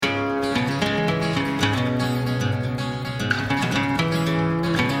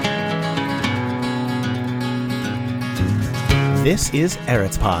This is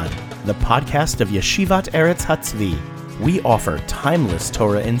Eretz Pod, the podcast of Yeshivat Eretz Hatzvi. We offer timeless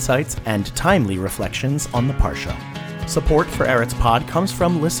Torah insights and timely reflections on the Parsha. Support for Eretz Pod comes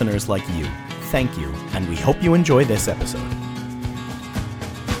from listeners like you. Thank you, and we hope you enjoy this episode.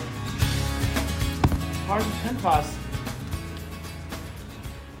 Parsha Pinchas.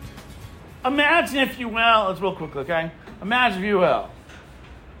 Imagine, if you will, it's real quick, okay? Imagine, if you will.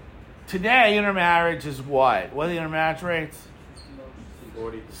 Today, intermarriage is what? What are the intermarriage rates?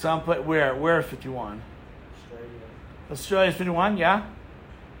 40. Where 51? Australia's 51, yeah?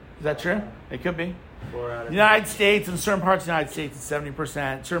 Is that true? It could be. 4 out of United States, in certain parts of the United States, it's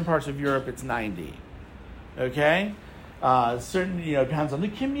 70%. Certain parts of Europe, it's 90. Okay? Certain, depends on the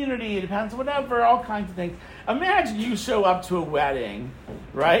community, it depends on whatever, all kinds of things. Imagine you show up to a wedding,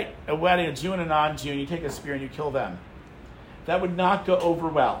 right? A wedding, a Jew and a non-Jew, and you take a spear and you kill them. That would not go over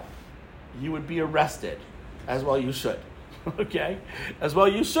well. You would be arrested, as well you should. Okay? As well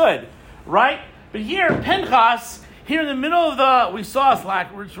you should. Right? But here, Pinchas, here in the middle of we saw us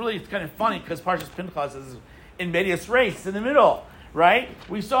it's kind of funny because Parshas Pinchas is in medias res, in the middle, right?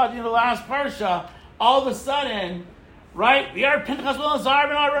 We saw at the end of the last Parsha, all of a sudden, right? We are Pinchas ben Elazar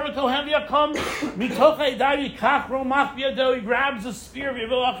ben Aaron Kohen v'yakom mitocha yadav yikach romach b'yado. He grabs a spear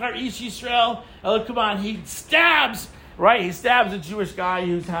v'yavo achar ish Yisrael elikuban. He stabs, right? He stabs a Jewish guy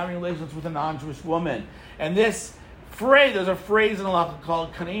who's having relations with a non-Jewish woman. And this phrase, there's a phrase in Halacha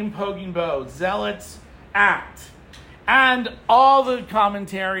called kanim pogin bo, zealots act. And all the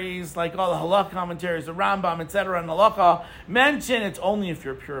commentaries, like all the Halacha commentaries, the Rambam, etc., and Halacha, mention it's only if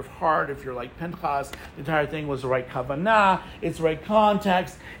you're pure of heart, if you're like Pinchas, the entire thing was the right kavanah, it's the right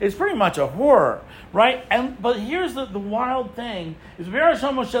context. It's pretty much a horror, right? But here's the wild thing: is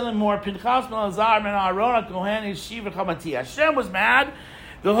Hashem was telling more Pinchas ben Elazar ben Aaron Kohen Yeshiva Chamati. Hashem was mad.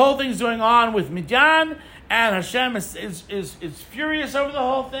 The whole thing's going on with Midian, and Hashem is furious over the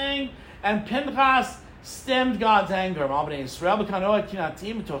whole thing, and Pinchas stemmed God's anger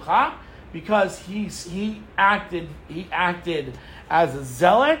because he acted as a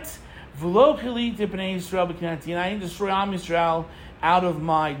zealot. And I destroy Am Yisrael out of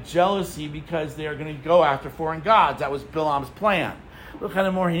my jealousy because they are going to go after foreign gods. That was Bilam's plan.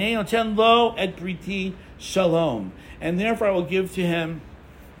 And therefore I will give to him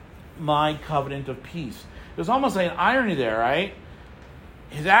my covenant of peace. There's almost like an irony there, right?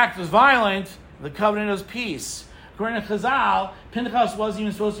 His act was violent. The covenant is peace. According to Chazal, Pinchas wasn't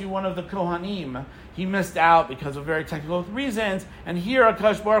even supposed to be one of the Kohanim. He missed out because of very technical reasons. And here,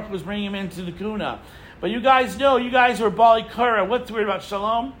 Akash Baruch was bringing him into the Kuna. But you guys know, you guys who are Bali Kura, what's weird about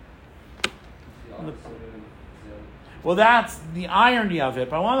Shalom? Well, that's the irony of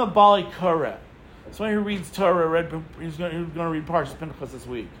it. But I want the Bali Kura. Someone who reads Torah, who's going to read Parshas Pinchas this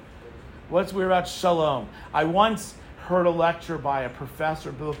week. What's weird about Shalom? I once heard a lecture by a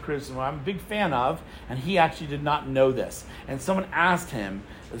professor, Bill Christensen, who I'm a big fan of, and he actually did not know this. And someone asked him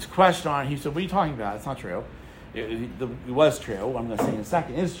this question on it. He said, "What are you talking about? It's not true." It was true. What I'm going to say in a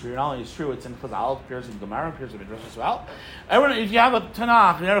second is true. Not only is true, it's in Chazal, it appears in Gemara, it appears in Midrash as well. Everyone, if you have a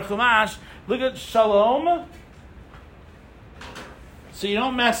Tanakh, and a Chumash, look at Shalom, so you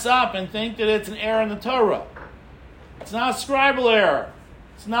don't mess up and think that it's an error in the Torah. It's not a scribal error.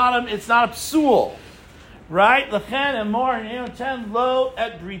 It's not a psul. Right? Lechen and more, ten lo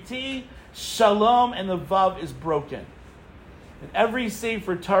et briti, shalom, and the vav is broken. In every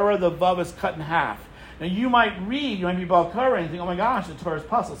Sefer Torah, the vav is cut in half. Now you might be Baal Korah and think, oh my gosh, the Torah is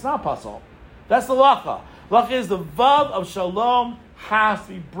puzzle. It's not puzzle. That's the lacha. Lacha is the vav of shalom has to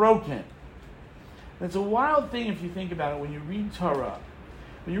be broken. And it's a wild thing if you think about it when you read Torah.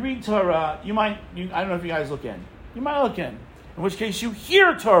 When you read Torah, I don't know if you guys look in. You might look in which case you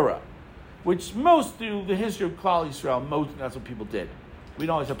hear Torah. Which most through the history of Klal Yisrael, that's what people did. We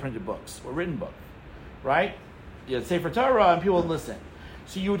don't always have printed books or written books, right? You had Sefer Torah and people would listen.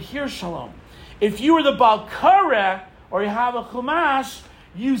 So you would hear Shalom. If you were the Baal Korah or you have a Chumash,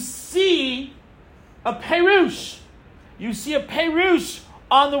 you see a Perush. You see a Perush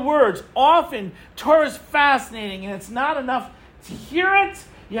on the words. Often, Torah is fascinating and it's not enough to hear it,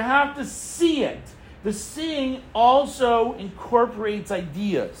 you have to see it. The seeing also incorporates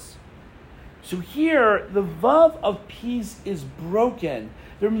ideas. So here, the vav of peace is broken.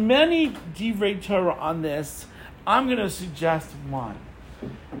 There are many divrei Torah on this. I'm going to suggest one.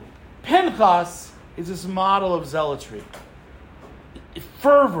 Pinchas is this model of zealotry.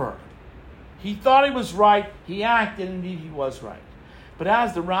 Fervor. He thought he was right. He acted, indeed he was right. But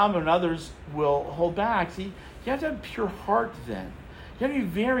as the Rambam and others will hold back, see, you have to have a pure heart then. You have to be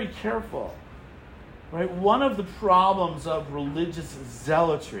very careful. Right? One of the problems of religious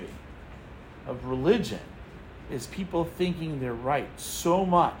zealotry, of religion, is people thinking they're right so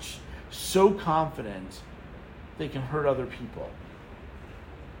much, so confident, they can hurt other people.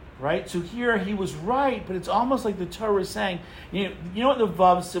 Right? So here he was right, but it's almost like the Torah is saying, you know what the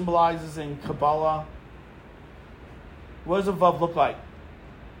Vav symbolizes in Kabbalah? What does a Vav look like?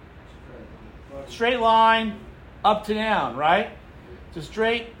 Straight line, up to down, right? It's a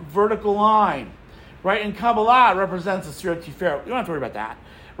straight vertical line. Right? In Kabbalah, it represents the Sefirot Tiferet. You don't have to worry about that.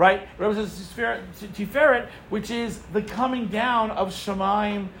 Right? It represents the Sefirot Tiferet, which is the coming down of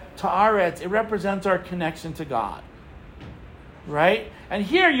Shamayim to Aretz. It represents our connection to God. Right? And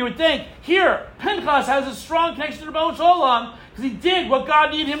here you would think, here, Pinchas has a strong connection to the Rebbeinu Shalom because he did what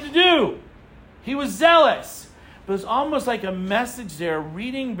God needed him to do. He was zealous. But it's almost like a message there,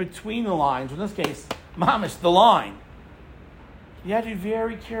 reading between the lines. In this case, mamish, the line. You have to be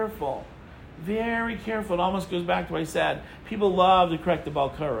very careful. Very careful. It almost goes back to what I said. People love to correct the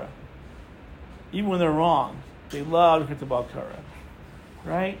Balkara. Even when they're wrong, they love to correct the Balkara.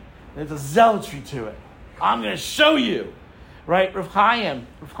 Right? There's a zealotry to it. I'm going to show you. Right? Rav Chaim,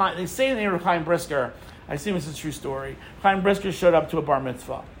 they say the name of Rav Chaim Brisker. I assume it's a true story. Rav Chaim Brisker showed up to a bar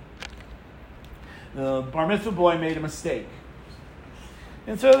mitzvah. The bar mitzvah boy made a mistake.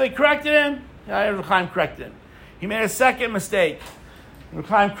 And so they corrected him. Rav Chaim corrected him. He made a second mistake. Rav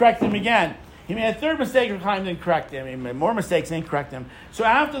Chaim corrected him again. He made a third mistake. Rav Chaim didn't correct him. He made more mistakes and didn't correct him. So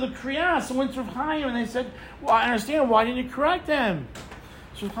after the Kriyas, someone went to Rav Chaim and they said, well, I understand. Why didn't you correct him?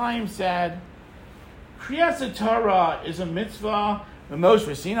 So Rav Chaim said, Kriyas Torah is a mitzvah of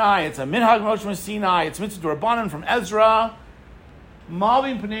Moshe Sinai. It's a minhag Moshe Sinai. It's mitzvah d'Rabbanan from Ezra.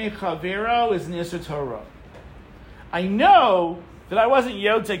 Malvin Pnei Chavero is an Isser Torah. I know that I wasn't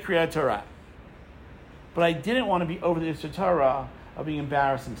Yotzei Kriyat Torah, but I didn't want to be over the Isser Torah of being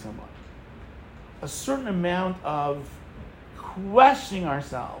embarrassing someone. A certain amount of questioning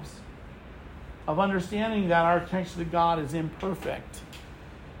ourselves, of understanding that our connection to God is imperfect,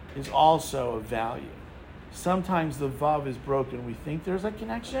 is also of value. Sometimes the Vav is broken. We think there's a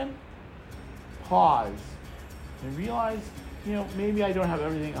connection. Pause and realize, maybe I don't have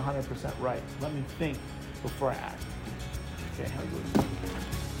everything 100% right. Let me think before I act. Okay, how good.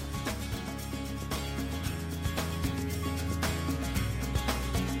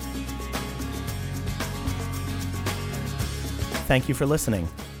 Thank you for listening.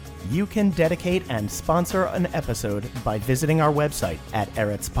 You can dedicate and sponsor an episode by visiting our website at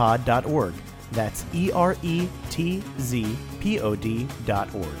eretzpod.org. That's ERETZPOD.org.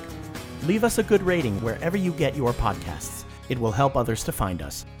 Leave us a good rating wherever you get your podcasts. It will help others to find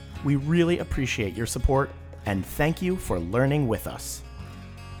us. We really appreciate your support, and thank you for learning with us.